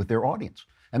people, with their audience?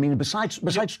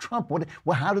 Besides Trump,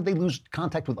 how did they lose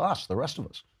contact with us, the rest of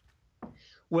us?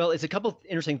 Well, it's a couple of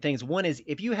interesting things. One is,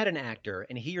 if you had an actor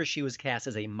and he or she was cast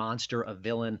as a monster, a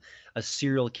villain, a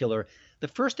serial killer, the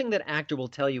first thing that actor will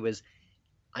tell you is,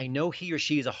 I know he or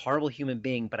she is a horrible human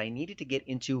being, but I needed to get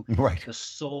into the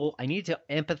soul. I needed to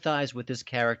empathize with this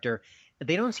character.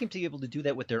 They don't seem to be able to do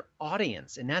that with their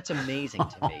audience, and that's amazing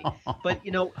to me. But,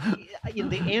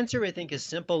 the answer, I think, is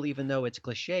simple, even though it's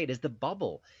cliched, is the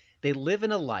bubble. They live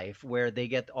in a life where they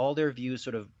get all their views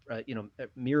sort of,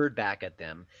 mirrored back at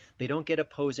them. They don't get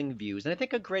opposing views. And I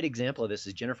think a great example of this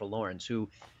is Jennifer Lawrence, who,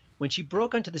 when she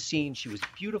broke onto the scene, she was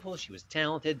beautiful, she was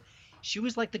talented. She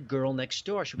was like the girl next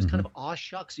door. She was kind of, aw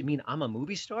shucks, you mean I'm a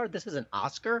movie star? This is an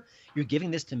Oscar? You're giving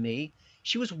this to me?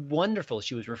 She was wonderful.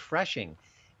 She was refreshing.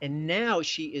 And now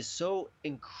she is so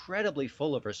incredibly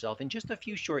full of herself in just a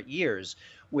few short years,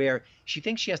 where she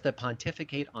thinks she has to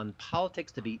pontificate on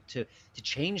politics to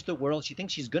change the world. She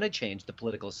thinks she's going to change the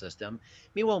political system.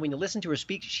 Meanwhile, when you listen to her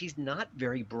speak, she's not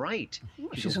very bright.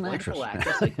 She's an wonderful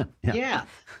actress. actress. Yeah,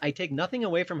 I take nothing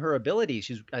away from her ability.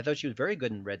 I thought she was very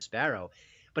good in Red Sparrow.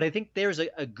 But I think there's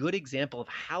a good example of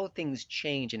how things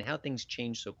change and how things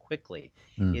change so quickly,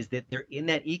 is that they're in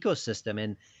that ecosystem,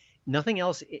 and nothing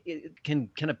else it can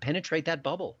kind of penetrate that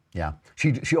bubble. Yeah,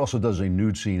 she also does a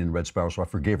nude scene in Red Sparrow, so I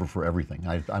forgave her for everything.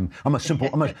 I'm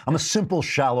a simple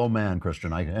shallow man,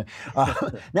 Christian.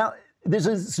 Now there's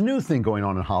this new thing going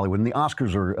on in Hollywood, and the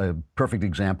Oscars are a perfect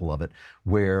example of it,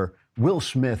 where Will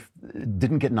Smith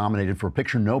didn't get nominated for a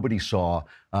picture nobody saw.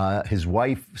 His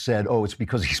wife said, oh, it's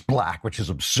because he's black, which is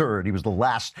absurd. He was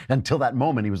until that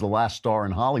moment, he was the last star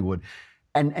in Hollywood.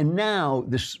 And now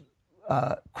this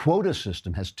quota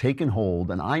system has taken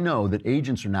hold, and I know that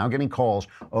agents are now getting calls,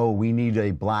 oh, we need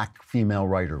a black female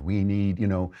writer. We need,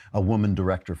 a woman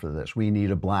director for this. We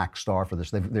need a black star for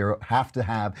this. They have to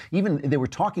have, even they were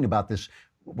talking about this,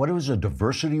 what it was, a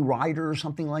diversity rider or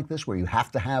something like this, where you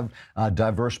have to have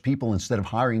diverse people. Instead of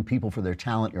hiring people for their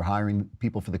talent, you're hiring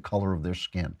people for the color of their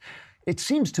skin. It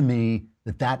seems to me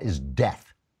that is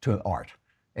death to art.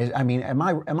 Am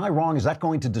I wrong? Is that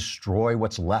going to destroy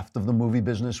what's left of the movie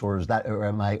business, or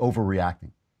am I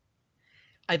overreacting?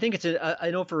 I think it's an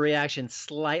overreaction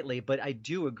slightly, but I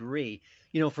do agree.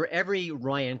 For every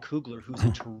Ryan Coogler, who's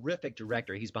a terrific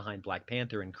director, he's behind Black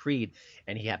Panther and Creed,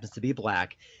 and he happens to be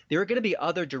black, there are going to be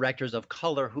other directors of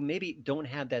color who maybe don't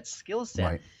have that skill set.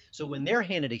 Right. So when they're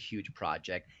handed a huge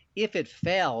project, if it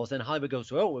fails, then Hollywood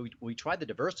goes, oh, we tried the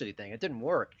diversity thing, it didn't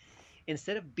work.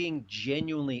 Instead of being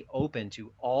genuinely open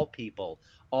to all people,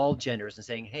 all genders, and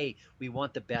saying, hey, we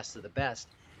want the best of the best,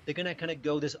 they're going to kind of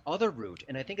go this other route.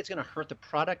 And I think it's going to hurt the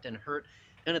product and hurt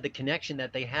kind of the connection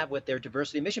that they have with their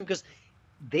diversity mission, because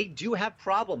they do have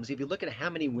problems. If you look at how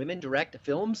many women direct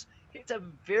films, it's a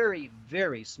very,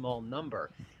 very small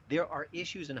number. There are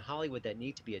issues in Hollywood that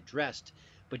need to be addressed,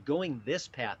 but going this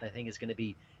path, I think, is going to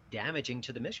be damaging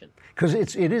to the mission. Because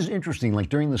it is interesting, like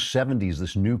during the 70s,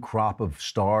 this new crop of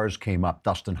stars came up,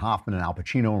 Dustin Hoffman and Al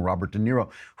Pacino and Robert De Niro,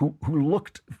 who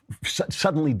looked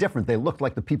suddenly different. They looked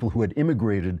like the people who had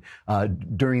immigrated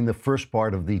during the first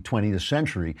part of the 20th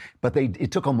century, but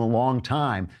it took them a long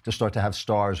time to start to have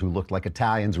stars who looked like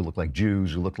Italians, who looked like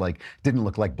Jews, who didn't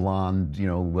look like blonde,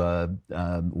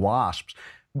 wasps.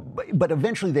 But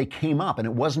eventually they came up, and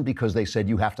it wasn't because they said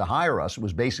you have to hire us. It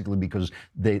was basically because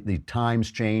the times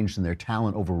changed and their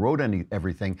talent overrode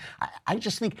everything. I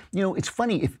just think, it's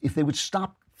funny, if they would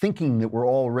stop thinking that we're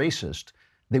all racist,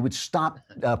 they would stop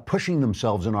pushing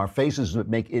themselves in our faces.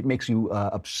 It makes you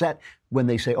upset when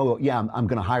they say, oh, yeah, I'm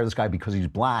going to hire this guy because he's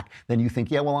black. Then you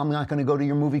think, yeah, well, I'm not going to go to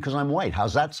your movie because I'm white.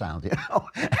 How's that sound? And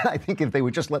I think if they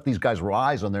would just let these guys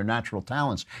rise on their natural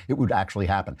talents, it would actually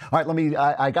happen. All right,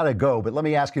 I got to go, but let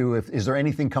me ask you, is there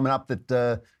anything coming up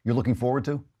that you're looking forward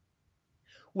to?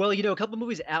 Well, a couple of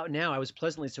movies out now I was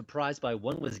pleasantly surprised by.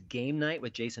 One was Game Night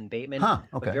with Jason Bateman.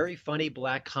 Okay. A very funny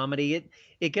black comedy.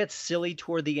 It gets silly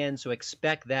toward the end, so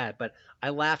expect that. But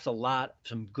I laughed a lot.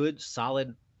 Some good,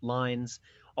 solid lines.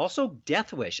 Also,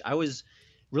 Death Wish. I was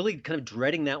really kind of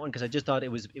dreading that one because I just thought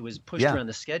it was pushed around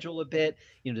the schedule a bit.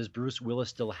 Does Bruce Willis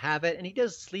still have it? And he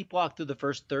does sleepwalk through the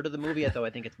first third of the movie, although I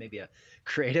think it's maybe a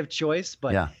creative choice.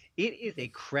 But it is a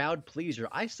crowd pleaser.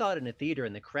 I saw it in a theater,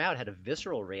 and the crowd had a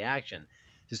visceral reaction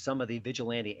to some of the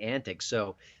vigilante antics.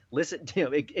 So listen,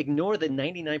 ignore the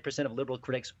 99% of liberal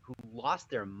critics who lost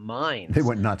their minds. They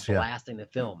went nuts, blasting the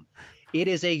film. It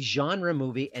is a genre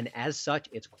movie, and as such,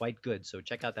 it's quite good. So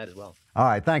check out that as well. All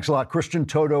right, thanks a lot. Christian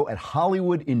Toto at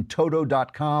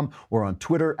HollywoodInToto.com or on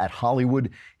Twitter at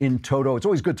HollywoodInToto. It's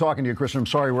always good talking to you, Christian. I'm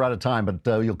sorry we're out of time,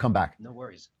 but you'll come back. No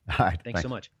worries. All right. Thanks so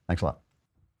much. Thanks a lot.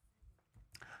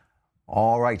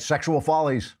 All right, Sexual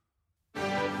Follies.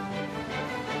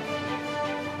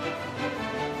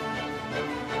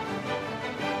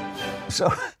 So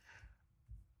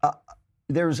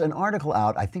there's an article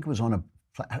out, I think it was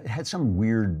it had some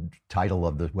weird title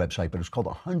of the website, but it's called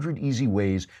 100 Easy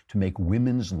Ways to Make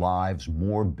Women's Lives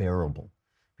More Bearable.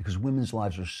 Because women's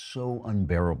lives are so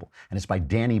unbearable. And it's by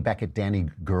Dani Beckett,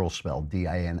 Dani girl spelled,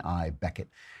 D-I-N-I Beckett.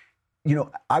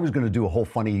 I was going to do a whole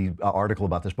funny article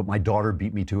about this, but my daughter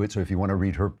beat me to it. So if you want to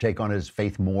read her take on it, it's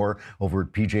Faith Moore over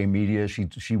at PJ Media.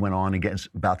 She went on against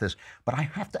about this. But I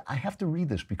have to read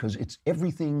this because it's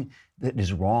everything that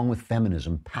is wrong with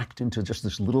feminism packed into just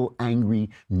this little angry,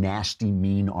 nasty,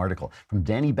 mean article from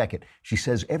Dani Beckett. She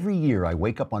says, every year I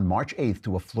wake up on March 8th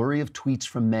to a flurry of tweets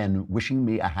from men wishing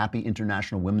me a happy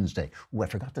International Women's Day. Ooh, I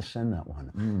forgot to send that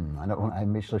one.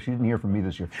 So she didn't hear from me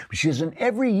this year. But she says, and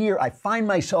every year I find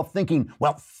myself thinking,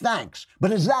 well, thanks.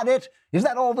 But is that it? Is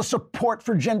that all the support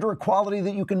for gender equality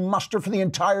that you can muster for the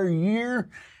entire year?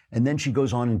 And then she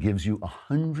goes on and gives you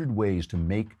 100 ways to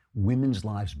make women's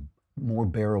lives more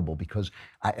bearable, because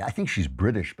I think she's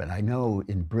British, but I know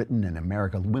in Britain and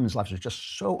America, women's lives are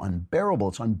just so unbearable.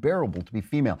 It's unbearable to be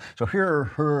female. So here are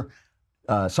her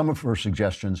some of her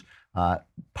suggestions,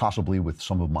 possibly with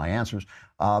some of my answers.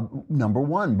 Number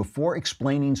one, before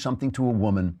explaining something to a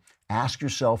woman, ask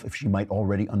yourself if she might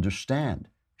already understand.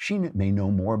 She may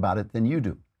know more about it than you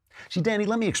do. See, Dani,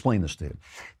 let me explain this to you.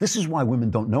 This is why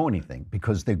women don't know anything,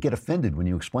 because they get offended when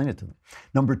you explain it to them.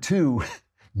 Number two,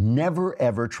 never,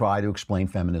 ever try to explain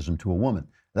feminism to a woman.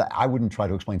 I wouldn't try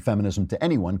to explain feminism to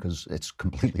anyone because it's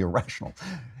completely irrational.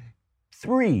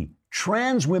 Three,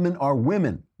 trans women are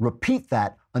women. Repeat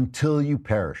that until you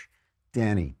perish.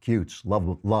 Dani, cutes,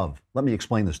 love. Let me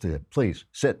explain this to you. Please,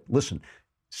 sit, listen.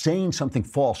 Saying something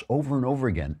false over and over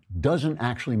again doesn't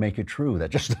actually make it true.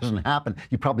 That just doesn't happen.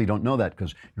 You probably don't know that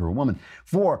because you're a woman.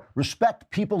 4, respect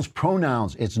people's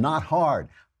pronouns. It's not hard.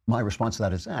 My response to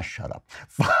that is, shut up.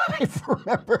 5,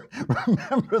 remember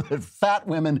that fat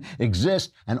women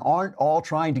exist and aren't all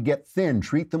trying to get thin.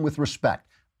 Treat them with respect.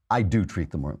 I do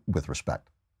treat them with respect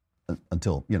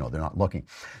until, they're not looking.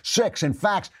 6, in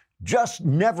fact, just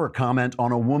never comment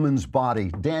on a woman's body.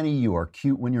 Dani, you are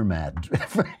cute when you're mad.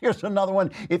 Here's another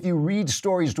one. If you read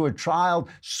stories to a child,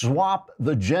 swap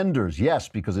the genders. Yes,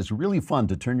 because it's really fun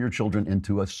to turn your children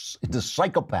into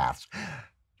psychopaths.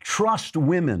 Trust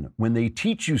women. When they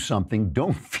teach you something,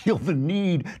 don't feel the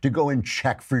need to go and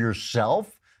check for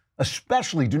yourself.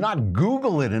 Especially, do not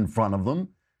Google it in front of them.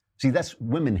 See, that's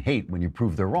women hate when you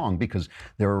prove they're wrong because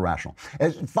they're irrational.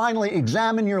 Finally,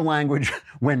 examine your language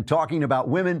when talking about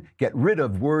women. Get rid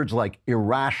of words like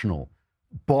irrational,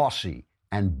 bossy,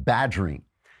 and badgering.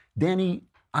 Dani,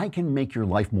 I can make your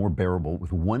life more bearable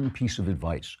with one piece of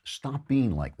advice. Stop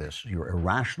being like this. You're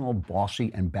irrational, bossy,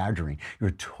 and badgering.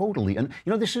 You're totally, and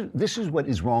you know, this is what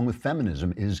is wrong with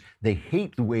feminism, is they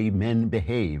hate the way men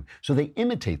behave. So they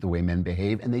imitate the way men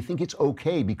behave, and they think it's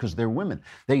okay because they're women.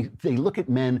 They look at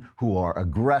men who are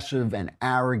aggressive and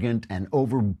arrogant and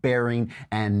overbearing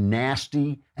and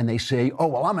nasty, and they say, oh,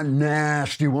 well, I'm a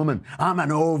nasty woman. I'm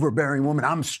an overbearing woman.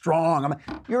 I'm strong.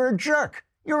 You're a jerk.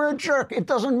 You're a jerk. It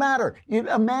doesn't matter.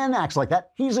 A man acts like that.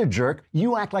 He's a jerk.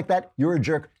 You act like that. You're a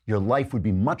jerk. Your life would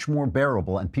be much more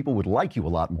bearable, and people would like you a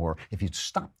lot more if you'd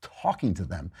stop talking to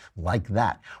them like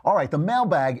that. All right, the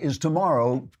mailbag is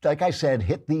tomorrow. Like I said,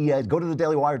 go to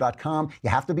thedailywire.com. You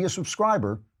have to be a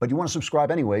subscriber, but you want to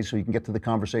subscribe anyway so you can get to the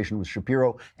conversation with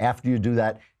Shapiro. After you do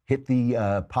that, hit the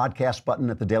podcast button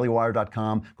at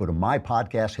thedailywire.com. Go to my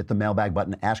podcast, hit the mailbag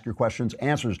button, ask your questions.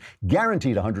 Answers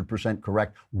guaranteed 100%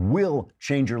 correct, will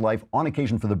change your life on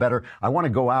occasion for the better. I want to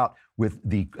go out with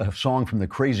the song from the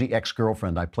Crazy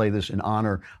Ex-Girlfriend. I play this in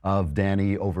honor of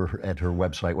Danny over at her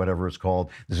website, whatever it's called.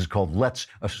 This is called a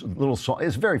little song.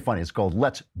 It's very funny. It's called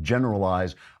Let's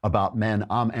Generalize About Men.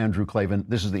 I'm Andrew Klavan.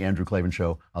 This is The Andrew Klavan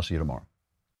Show. I'll see you tomorrow.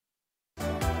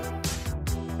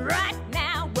 Right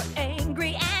now we're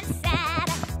angry and sad.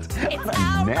 It's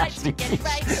our right to get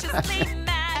righteously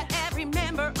mad at every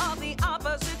member of the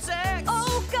opposite sex.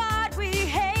 Oh God, we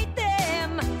hate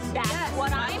them. That's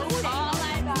what I'm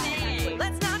saying.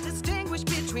 Let's not distinguish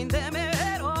between them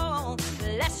at all.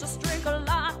 Let's just drink a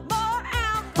lot more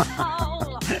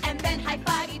alcohol and then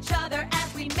high-five each other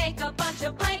as we make a bunch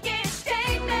of blanket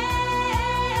statements.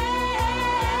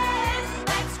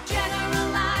 Let's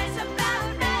generalize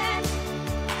about men.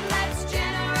 Let's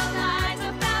generalize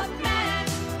about men.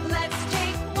 Let's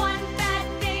take one bad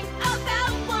thing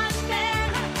about one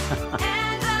man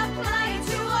and apply it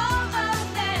to all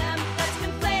of them. Let's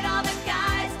conflate all the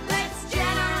guys. Let's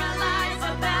generalize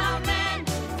about men.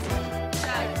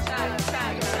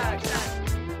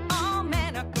 All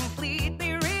men are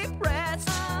completely repressed.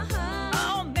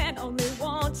 All men only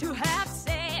want to have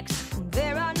sex.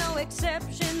 There are no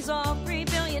exceptions. All 3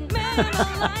 billion men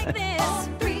are like this. All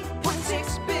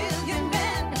 3.6 billion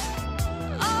men.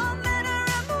 All men are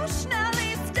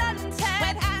emotionally stunted.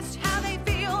 When asked how they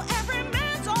feel, every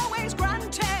man's always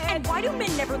grunting. And why do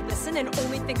men never listen and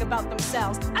only think about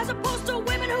themselves, as opposed to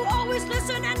women who always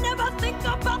listen and never think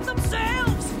about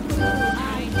themselves?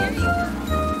 I hear you.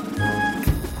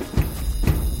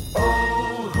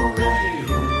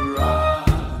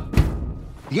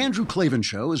 The Andrew Klavan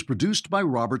Show is produced by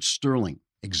Robert Sterling.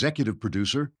 Executive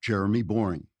producer, Jeremy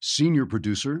Boring. Senior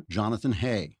producer, Jonathan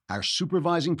Hay. Our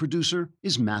supervising producer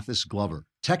is Mathis Glover.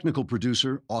 Technical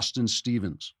producer, Austin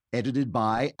Stevens. Edited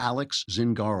by Alex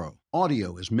Zingaro.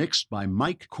 Audio is mixed by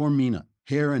Mike Cormina.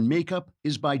 Hair and makeup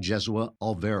is by Jesua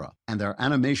Alvera. And our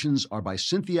animations are by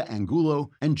Cynthia Angulo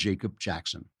and Jacob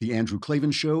Jackson. The Andrew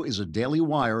Klavan Show is a Daily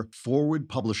Wire Forward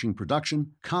Publishing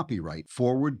production. Copyright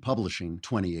Forward Publishing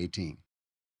 2018.